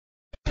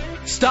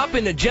Stop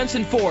into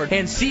Jensen Ford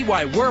and see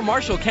why we're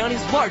Marshall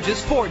County's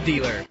largest Ford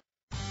dealer.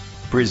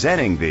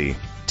 Presenting the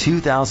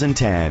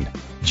 2010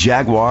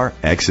 Jaguar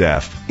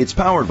XF. It's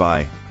powered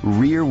by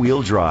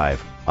rear-wheel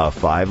drive, a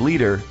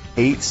 5-liter,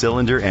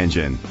 8-cylinder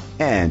engine,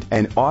 and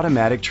an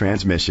automatic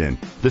transmission.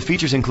 The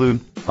features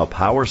include a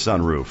power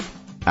sunroof,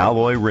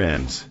 alloy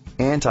rims,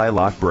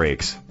 anti-lock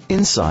brakes.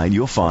 Inside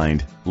you'll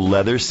find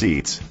leather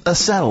seats, a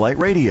satellite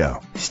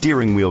radio,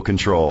 steering wheel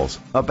controls,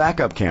 a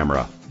backup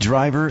camera,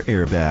 driver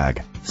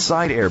airbag,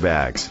 side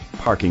airbags,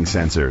 parking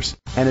sensors,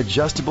 an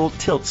adjustable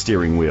tilt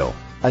steering wheel,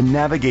 a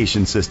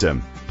navigation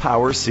system,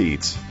 power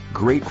seats.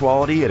 Great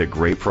quality at a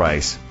great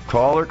price.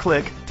 Call or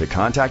click to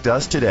contact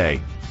us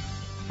today.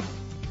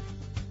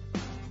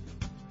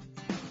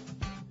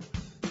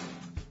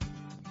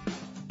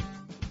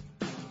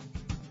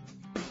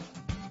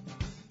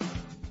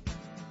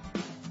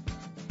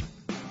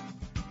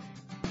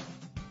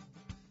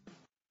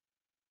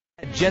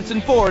 At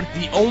Jensen Ford,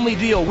 the only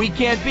deal we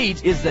can't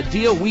beat is the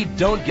deal we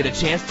don't get a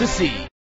chance to see.